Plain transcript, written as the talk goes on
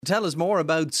Tell us more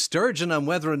about sturgeon and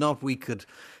whether or not we could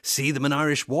see them in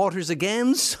Irish waters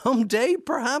again someday,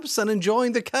 perhaps, and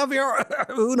enjoying the caviar.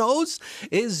 Who knows?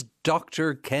 Is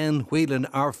Dr. Ken Whelan,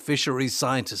 our fisheries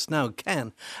scientist. Now,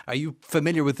 Ken, are you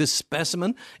familiar with this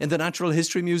specimen in the Natural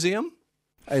History Museum?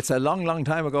 It's a long, long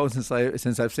time ago since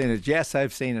I've seen it. Yes,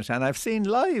 I've seen it. And I've seen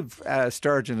live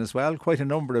sturgeon as well, quite a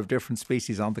number of different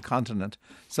species on the continent.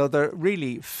 So they're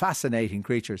really fascinating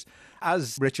creatures.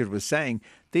 As Richard was saying,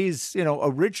 these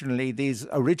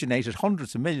originated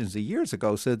hundreds of millions of years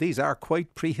ago. So these are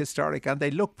quite prehistoric, and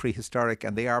they look prehistoric,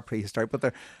 and they are prehistoric.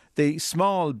 But the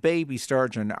small baby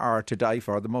sturgeon are to die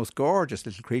for. The most gorgeous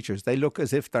little creatures. They look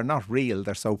as if they're not real.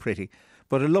 They're so pretty.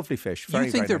 But a lovely fish. Very,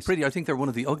 you think they're nice. pretty? I think they're one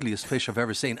of the ugliest fish I've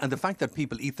ever seen. And the fact that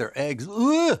people eat their eggs.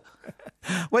 Ugh!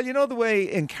 Well, you know the way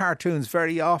in cartoons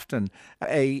very often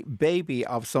a baby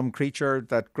of some creature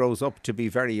that grows up to be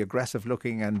very aggressive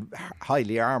looking and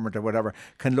highly armoured or whatever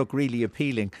can look really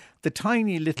appealing. The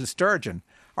tiny little sturgeon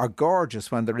are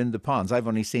gorgeous when they're in the ponds. I've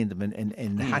only seen them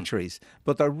in hatcheries,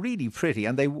 but they're really pretty,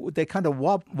 and they kind of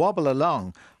wobble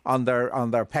along on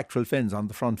their pectoral fins, on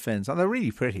the front fins, and they're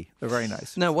really pretty. They're very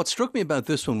nice. Now, what struck me about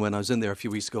this one when I was in there a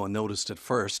few weeks ago and noticed it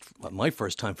first, well, my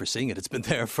first time for seeing it, it's been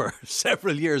there for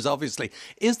several years obviously,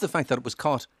 is the fact that it was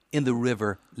caught in the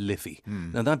River Liffey.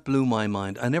 Now that blew my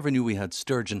mind. I never knew we had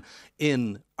sturgeon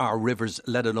in our rivers,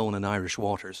 let alone in Irish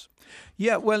waters.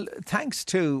 Yeah, well, thanks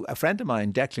to a friend of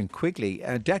mine, Declan Quigley.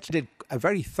 Declan did a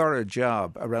very thorough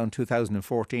job around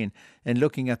 2014 in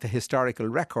looking at the historical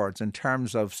records in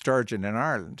terms of sturgeon in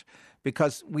Ireland.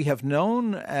 Because we have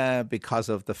known, because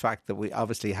of the fact that we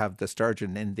obviously have the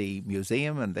sturgeon in the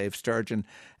museum, and they have sturgeon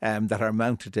that are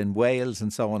mounted in Wales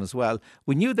and so on as well.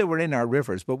 We knew they were in our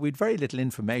rivers, but we had very little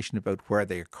information about where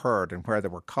they occurred and where they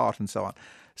were caught and so on.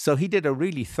 So he did a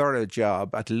really thorough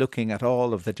job at looking at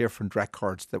all of the different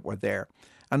records that were there.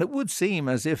 And it would seem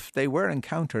as if they were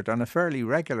encountered on a fairly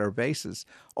regular basis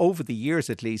over the years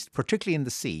at least, particularly in the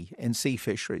sea, in sea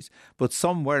fisheries. But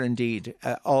some were indeed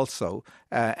also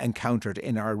encountered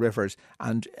in our rivers.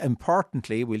 And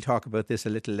importantly, we'll talk about this a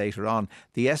little later on,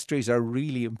 the estuaries are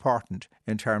really important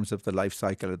in terms of the life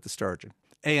cycle of the sturgeon.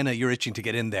 Anna, you're itching to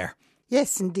get in there.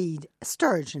 Yes, indeed,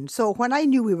 sturgeon. So when I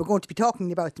knew we were going to be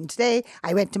talking about them today,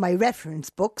 I went to my reference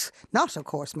books, not of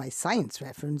course my science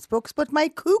reference books, but my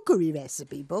cookery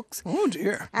recipe books. Oh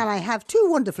dear. And I have two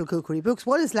wonderful cookery books.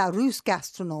 One is La Russe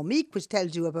Gastronomique, which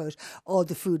tells you about all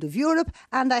the food of Europe.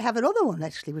 And I have another one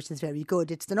actually, which is very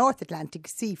good. It's the North Atlantic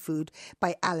Seafood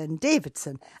by Alan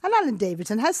Davidson. And Alan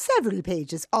Davidson has several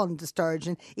pages on the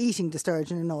sturgeon, eating the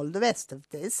sturgeon and all the rest of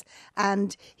this.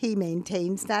 And he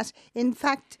maintains that, in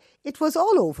fact, it was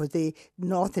all over the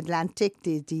North Atlantic,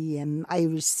 the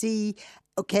Irish Sea,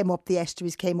 came up the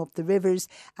estuaries, came up the rivers,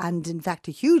 and in fact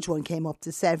a huge one came up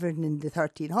the Severn in the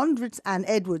 1300s, and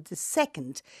Edward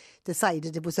II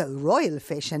decided it was a royal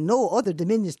fish and no other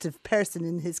diminutive person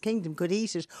in his kingdom could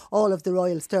eat it. All of the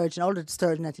royal sturgeon, all of the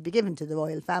sturgeon had to be given to the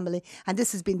royal family, and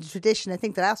this has been the tradition. I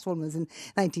think the last one was in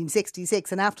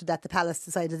 1966, and after that the palace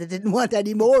decided they didn't want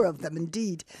any more of them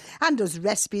indeed. And there's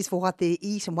recipes for what they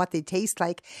eat and what they taste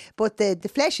like, but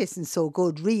the flesh isn't so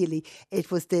good really.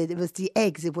 It was the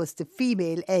eggs, it was the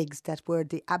female eggs that were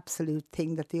the absolute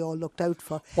thing that they all looked out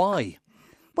for. Why?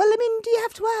 Well, I mean, do you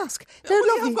have to ask? They're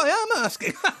lovely. I am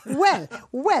asking.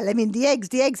 well, I mean, the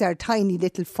eggs are tiny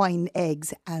little fine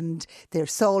eggs, and they're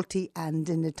salty, and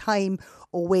in a time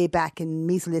way back in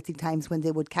Mesolithic times when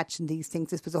they would catch in these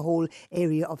things, this was a whole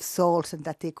area of salt, and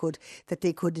that they could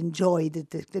enjoy.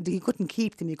 You couldn't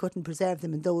keep them, you couldn't preserve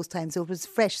them in those times. So it was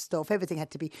fresh stuff. Everything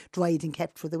had to be dried and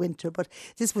kept for the winter. But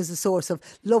this was a source of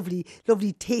lovely,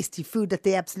 lovely, tasty food that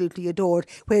they absolutely adored.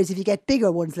 Whereas if you get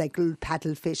bigger ones like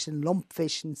paddlefish and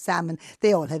lumpfish and salmon,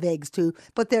 they all have eggs too.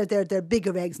 But they're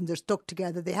bigger eggs and they're stuck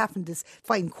together. They haven't this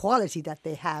fine quality that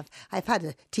they have. I've had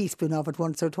a teaspoon of it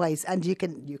once or twice, and you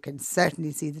can certainly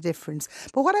see the difference.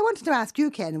 But what I wanted to ask you,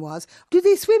 Ken, was, do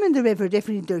they swim in the river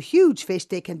differently? They're huge fish.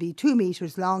 They can be 2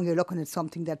 metres long. You're looking at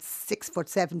something that's 6 foot,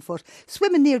 7 foot,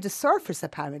 swimming near the surface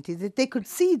apparently. They could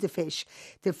see the fish,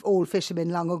 the old fishermen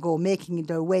long ago, making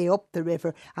their way up the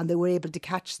river, and they were able to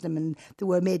catch them, and they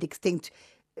were made extinct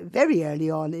very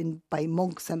early on by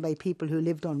monks and by people who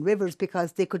lived on rivers,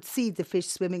 because they could see the fish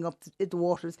swimming up the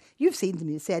waters. You've seen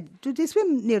them, you said. Do they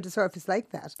swim near the surface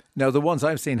like that? Now, the ones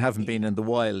I've seen haven't been in the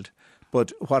wild.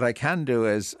 But what I can do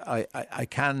is I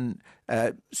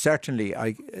certainly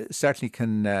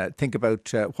can think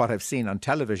about what I've seen on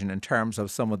television in terms of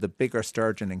some of the bigger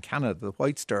sturgeon in Canada, the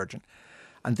white sturgeon.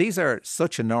 And these are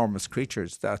such enormous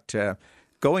creatures that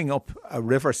going up a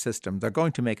river system, they're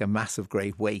going to make a massive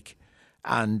great wake.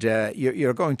 And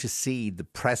you're going to see the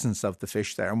presence of the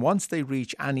fish there. And once they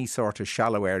reach any sort of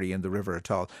shallow area in the river at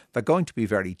all, they're going to be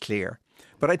very clear.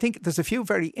 But I think there's a few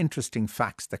very interesting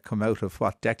facts that come out of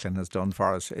what Declan has done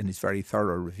for us in his very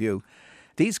thorough review.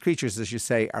 These creatures, as you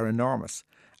say, are enormous.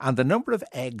 And the number of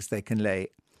eggs they can lay,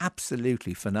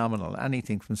 absolutely phenomenal.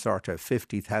 Anything from sort of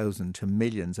 50,000 to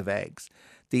millions of eggs.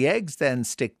 The eggs then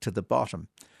stick to the bottom.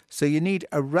 So you need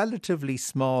a relatively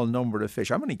small number of fish.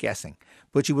 I'm only guessing,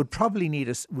 but you would probably need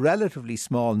a relatively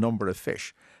small number of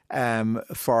fish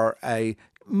for a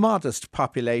modest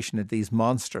population of these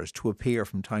monsters to appear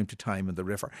from time to time in the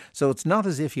river. So it's not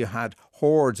as if you had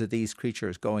hordes of these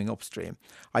creatures going upstream.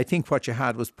 I think what you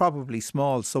had was probably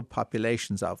small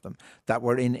subpopulations of them that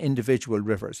were in individual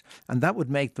rivers, and that would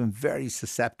make them very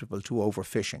susceptible to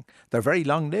overfishing. They're very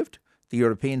long-lived. The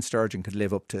European sturgeon could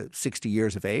live up to 60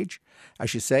 years of age.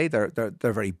 As you say, they're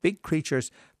very big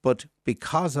creatures, but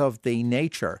because of the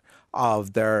nature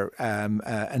of their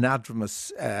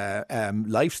anadromous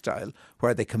lifestyle,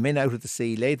 where they come in out of the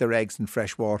sea, lay their eggs in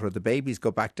fresh water, the babies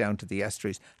go back down to the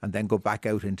estuaries and then go back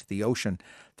out into the ocean,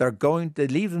 they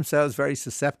leave themselves very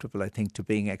susceptible, I think, to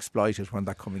being exploited when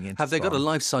they're coming in. Have they got a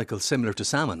life cycle similar to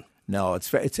salmon? No, it's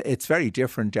very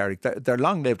different, Derek. They're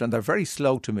long-lived and they're very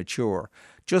slow to mature.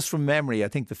 Just from memory, I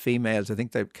think the females,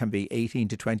 they can be 18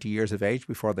 to 20 years of age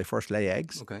before they first lay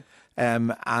eggs. Okay.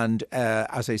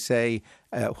 As I say,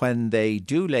 when they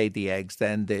do lay the eggs,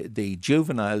 then the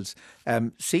juveniles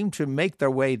seem to make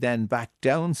their way then back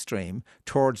downstream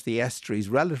towards the estuaries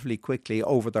relatively quickly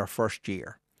over their first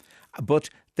year. But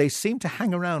they seem to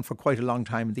hang around for quite a long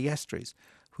time in the estuaries,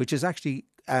 which is actually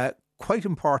quite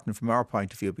important from our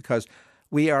point of view, because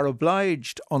we are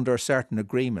obliged under certain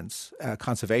agreements,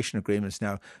 conservation agreements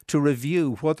now, to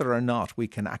review whether or not we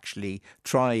can actually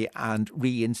try and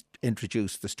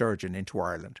reintroduce the sturgeon into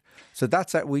Ireland. So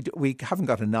that's we haven't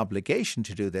got an obligation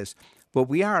to do this, but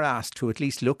we are asked to at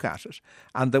least look at it.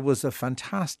 And there was a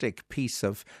fantastic piece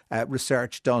of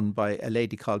research done by a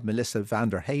lady called Melissa van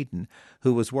der Hayden,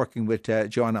 who was working with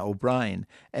Joanna O'Brien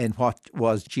in what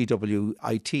was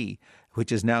GWIT, which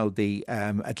is now the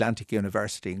Atlantic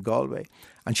University in Galway.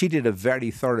 And she did a very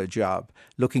thorough job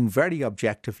looking very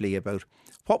objectively about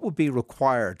what would be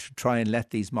required to try and let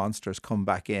these monsters come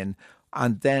back in.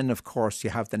 And then, of course, you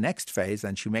have the next phase,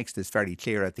 and she makes this very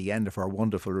clear at the end of her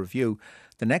wonderful review.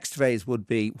 The next phase would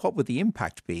be, what would the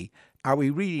impact be? Are we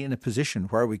really in a position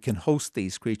where we can host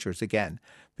these creatures again?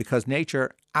 Because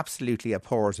nature absolutely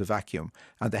abhors a vacuum,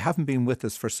 and they haven't been with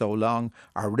us for so long.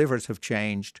 Our rivers have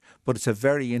changed, but it's a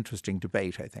very interesting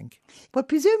debate, I think. But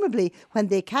presumably, when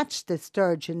they catch the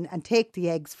sturgeon and take the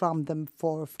eggs from them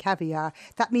for caviar,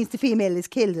 that means the female is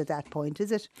killed at that point,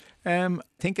 is it? I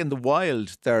think in the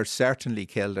wild they're certainly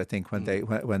killed, I think, when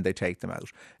they take them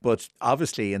out. But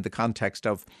obviously in the context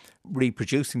of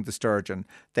reproducing the sturgeon,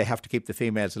 they have to keep the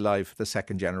females alive for the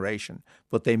second generation.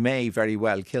 But they may very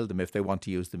well kill them if they want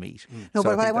to use the meat. No,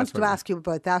 but what I wanted to ask you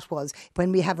about that was,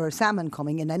 when we have our salmon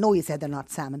coming in, I know you said they're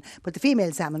not salmon, but the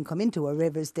female salmon come into our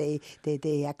rivers, they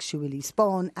actually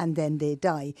spawn and then they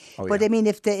die. But I mean,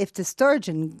 if the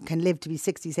sturgeon can live to be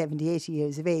 60, 70, 80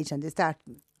 years of age and they start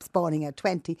spawning at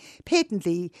 20,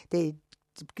 patently they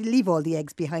leave all the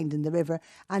eggs behind in the river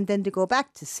and then they go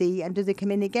back to sea. And do they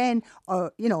come in again?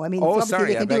 Or, you know, I mean, obviously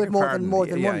they can do it more than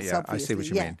once, obviously. I see what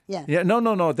you mean. Yeah.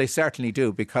 No, they certainly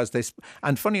do, because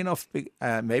and funny enough,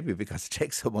 maybe because it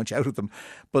takes so much out of them,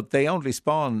 but they only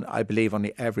spawn, I believe,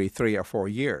 only every 3 or 4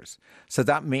 years. So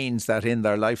that means that in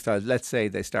their lifestyle, let's say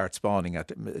they start spawning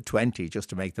at 20, just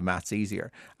to make the maths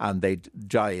easier, and they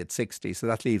die at 60. So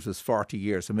that leaves us 40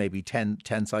 years, so maybe 10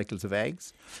 cycles of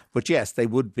eggs. But yes, they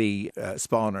would be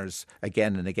spawners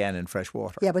again and again in fresh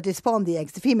water. Yeah, but they spawn the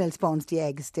eggs. The female spawns the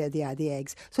eggs. They are the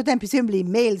eggs. So then presumably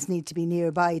males need to be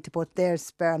nearby to put their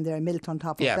sperm, their milk on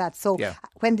top of that. So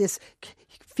when this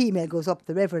female goes up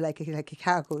the river like a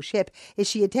cargo ship, is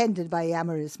she attended by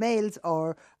amorous males,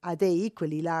 or are they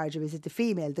equally large, or is it the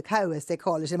female, the cow as they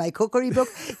call it in my cookery book,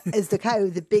 is the cow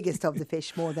the biggest of the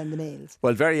fish more than the males?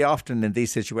 Well, very often in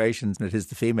these situations it is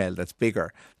the female that's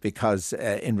bigger, because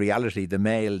in reality the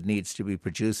male needs to be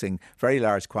producing very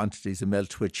large quantities of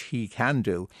milk, which he can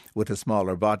do with a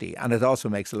smaller body. And it also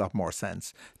makes a lot more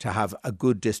sense to have a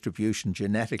good distribution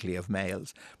genetically of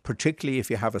males, particularly if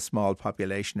you have a small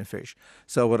population of fish.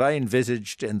 So what I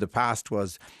envisaged in the past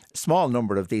was a small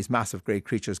number of these massive great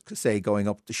creatures, say, going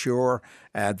up the shore.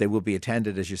 They would be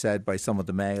attended, as you said, by some of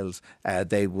the males.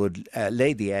 They would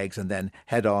lay the eggs and then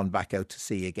head on back out to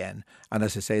sea again. And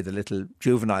as I say, the little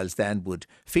juveniles then would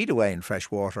feed away in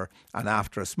fresh water, and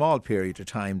after a small period of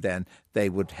time then they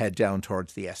would head down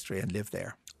towards the estuary and live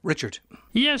there. Richard.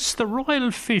 Yes, the royal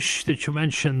fish that you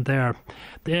mentioned there.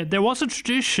 There was a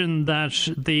tradition that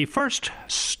the first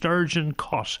sturgeon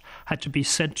caught had to be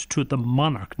sent to the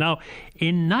monarch. Now,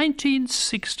 in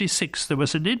 1966, there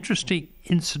was an interesting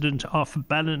incident off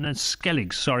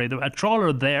Ballinaskellig. A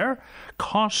trawler there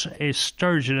caught a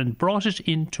sturgeon and brought it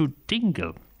into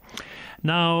Dingle.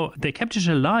 Now, they kept it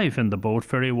alive in the boat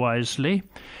very wisely,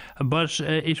 but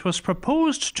it was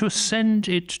proposed to send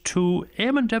it to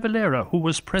Eamon de Valera, who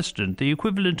was president, the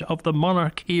equivalent of the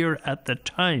monarch here at the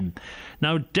time.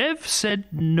 Now, Dev said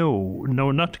no,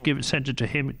 not to send it to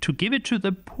him, to give it to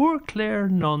the Poor Clare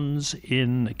nuns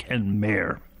in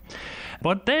Kenmare.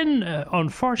 But then,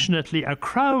 unfortunately, a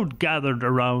crowd gathered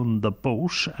around the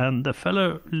boat, and the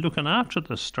fellow looking after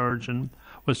the sturgeon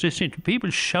was listening to people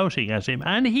shouting at him,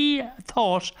 and he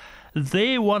thought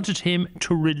they wanted him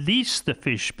to release the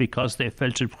fish because they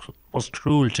felt it was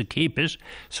cruel to keep it.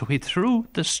 So he threw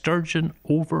the sturgeon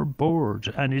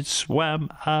overboard and it swam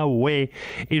away.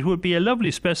 It would be a lovely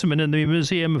specimen in the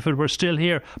museum if it were still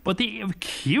here. But the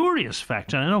curious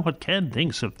fact, and I know what Ken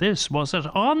thinks of this, was that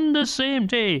on the same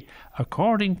day,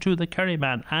 according to the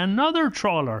Kerryman, another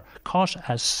trawler caught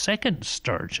a second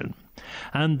sturgeon.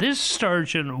 And this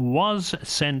sturgeon was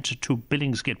sent to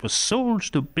Billingsgate, was sold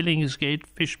to Billingsgate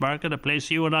Fish Market, a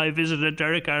place you and I visited,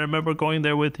 Derek. I remember going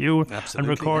there with you. Absolutely, and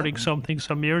recording something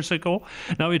some years ago.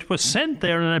 Now, it was sent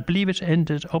there, and I believe it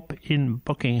ended up in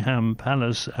Buckingham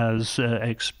Palace as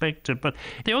expected. But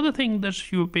the other thing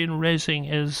that you've been raising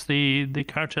is the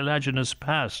cartilaginous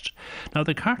past. Now,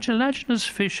 the cartilaginous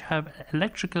fish have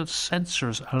electrical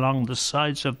sensors along the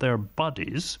sides of their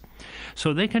bodies,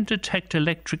 so they can detect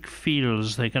electric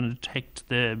fields, they can detect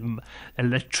the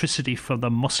electricity from the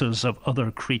muscles of other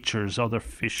creatures, other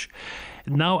fish.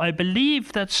 Now, I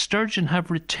believe that sturgeon have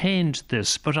retained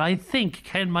this, but I think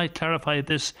Ken might clarify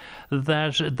this,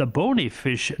 that the bony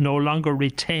fish no longer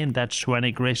retain that to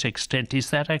any great extent. Is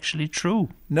that actually true?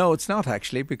 No, it's not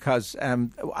actually, because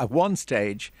at one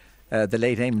stage, the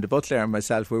late Eamon de Butler and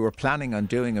myself, we were planning on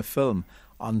doing a film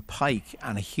on pike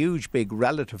and a huge big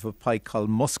relative of pike called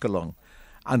muskellunge.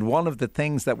 And one of the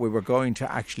things that we were going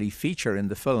to actually feature in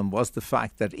the film was the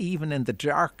fact that even in the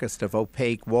darkest of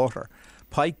opaque water,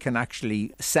 pike can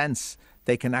actually sense,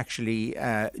 they can actually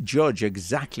judge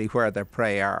exactly where their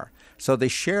prey are. So they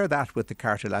share that with the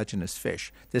cartilaginous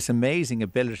fish, this amazing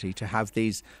ability to have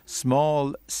these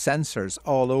small sensors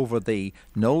all over the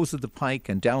nose of the pike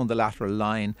and down the lateral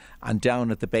line and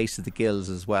down at the base of the gills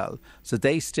as well. So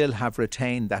they still have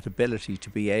retained that ability to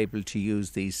be able to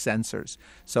use these sensors.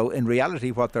 So in reality,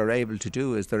 what they're able to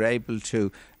do is they're able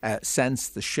to sense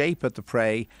the shape of the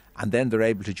prey, and then they're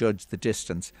able to judge the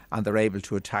distance and they're able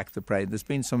to attack the prey. There's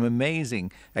been some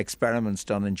amazing experiments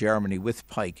done in Germany with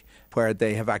pike where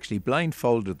they have actually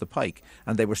blindfolded the pike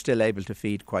and they were still able to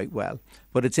feed quite well.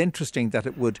 But it's interesting that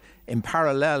it would, in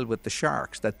parallel with the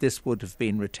sharks, that this would have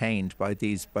been retained by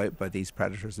these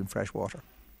predators in freshwater.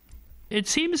 It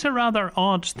seems a rather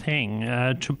odd thing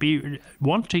to be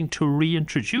wanting to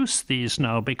reintroduce these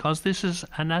now, because this is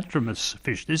an anadromous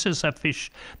fish. This is a fish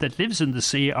that lives in the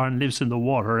sea or lives in the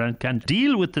water and can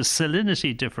deal with the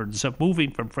salinity difference of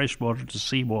moving from freshwater to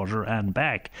seawater and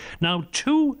back. Now,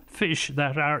 two fish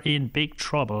that are in big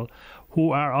trouble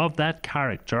who are of that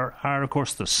character are, of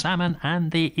course, the salmon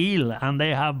and the eel, and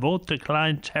they have both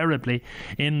declined terribly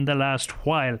in the last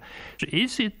while.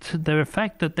 Is it the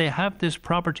fact that they have this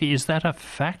property, is that a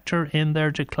factor in their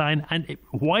decline? And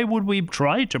why would we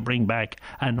try to bring back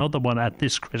another one at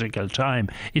this critical time?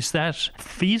 Is that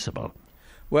feasible?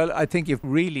 Well, I think you've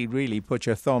really, really put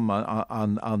your thumb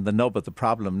on the nub of the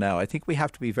problem now. I think we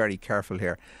have to be very careful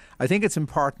here. I think it's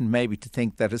important maybe to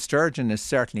think that a sturgeon is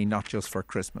certainly not just for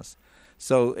Christmas.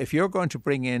 So if you're going to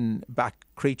bring in back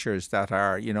creatures that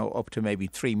are, up to maybe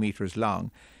 3 meters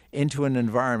long into an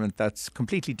environment that's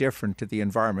completely different to the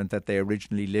environment that they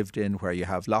originally lived in, where you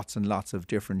have lots and lots of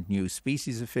different new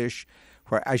species of fish,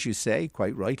 where, as you say,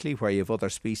 quite rightly, where you have other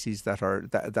species that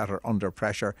are under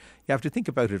pressure, you have to think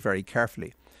about it very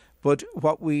carefully. But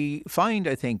what we find,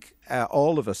 I think,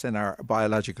 all of us in our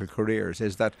biological careers,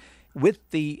 is that with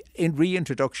the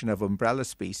reintroduction of umbrella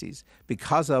species,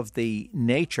 because of the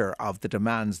nature of the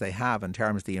demands they have in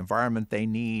terms of the environment they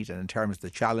need and in terms of the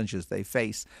challenges they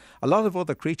face, a lot of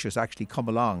other creatures actually come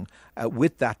along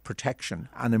with that protection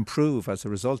and improve as a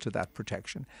result of that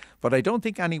protection. But I don't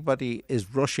think anybody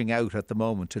is rushing out at the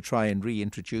moment to try and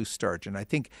reintroduce sturgeon. I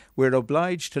think we're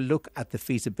obliged to look at the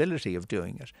feasibility of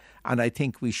doing it. And I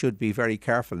think we should be very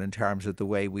careful in terms of the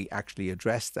way we actually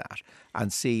address that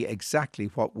and see exactly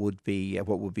what would be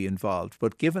involved.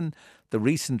 But given the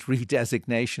recent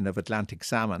redesignation of Atlantic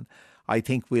salmon, I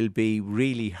think we'll be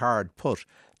really hard put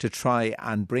to try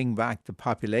and bring back the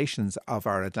populations of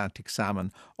our Atlantic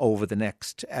salmon over the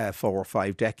next 4 or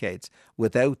 5 decades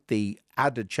without the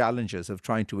added challenges of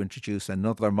trying to introduce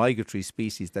another migratory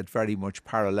species that very much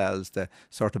parallels the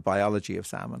sort of biology of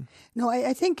salmon. No,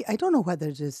 I think, I don't know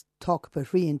whether there's talk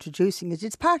about reintroducing it.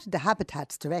 It's part of the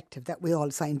Habitats Directive that we all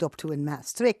signed up to in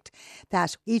Maastricht,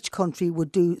 that each country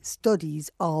would do studies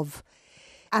of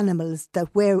animals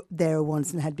that were there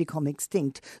once and had become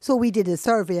extinct. So we did a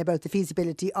survey about the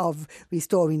feasibility of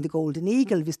restoring the golden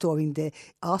eagle, restoring the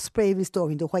osprey,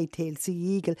 restoring the white-tailed sea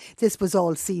eagle. This was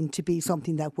all seen to be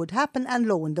something that would happen, and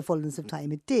lo, in the fullness of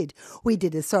time it did. We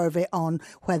did a survey on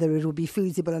whether it would be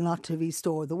feasible or not to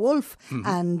restore the wolf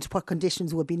and what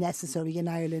conditions would be necessary in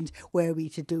Ireland were we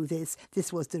to do this.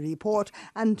 This was the report,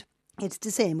 and it's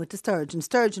the same with the sturgeon.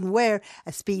 Sturgeon were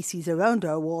a species around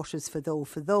our waters for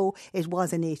though it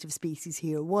was a native species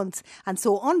here once. And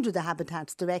so under the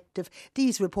Habitats Directive,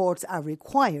 these reports are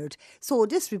required. So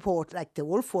this report, like the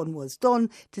wolf one, was done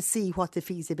to see what the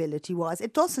feasibility was.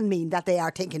 It doesn't mean that they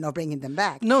are thinking of bringing them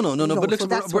back. No. But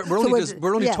look,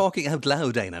 we're only talking out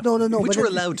loud, Dana. No. Which we're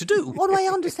allowed to do. Oh, no,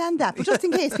 I understand that. But just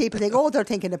in case people think, they're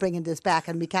thinking of bringing this back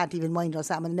and we can't even mind our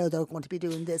salmon, no, they're going to be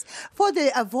doing this. For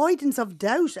the avoidance of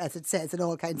doubt, as it says in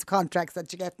all kinds of contracts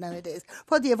that you get nowadays,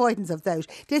 for the avoidance of doubt,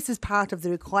 this is part of the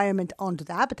requirement under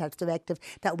the Habitats Directive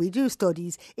that we do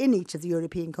studies in each of the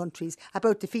European countries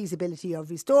about the feasibility of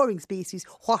restoring species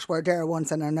what were there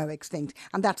once and are now extinct.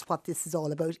 And that's what this is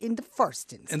all about in the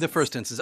first instance.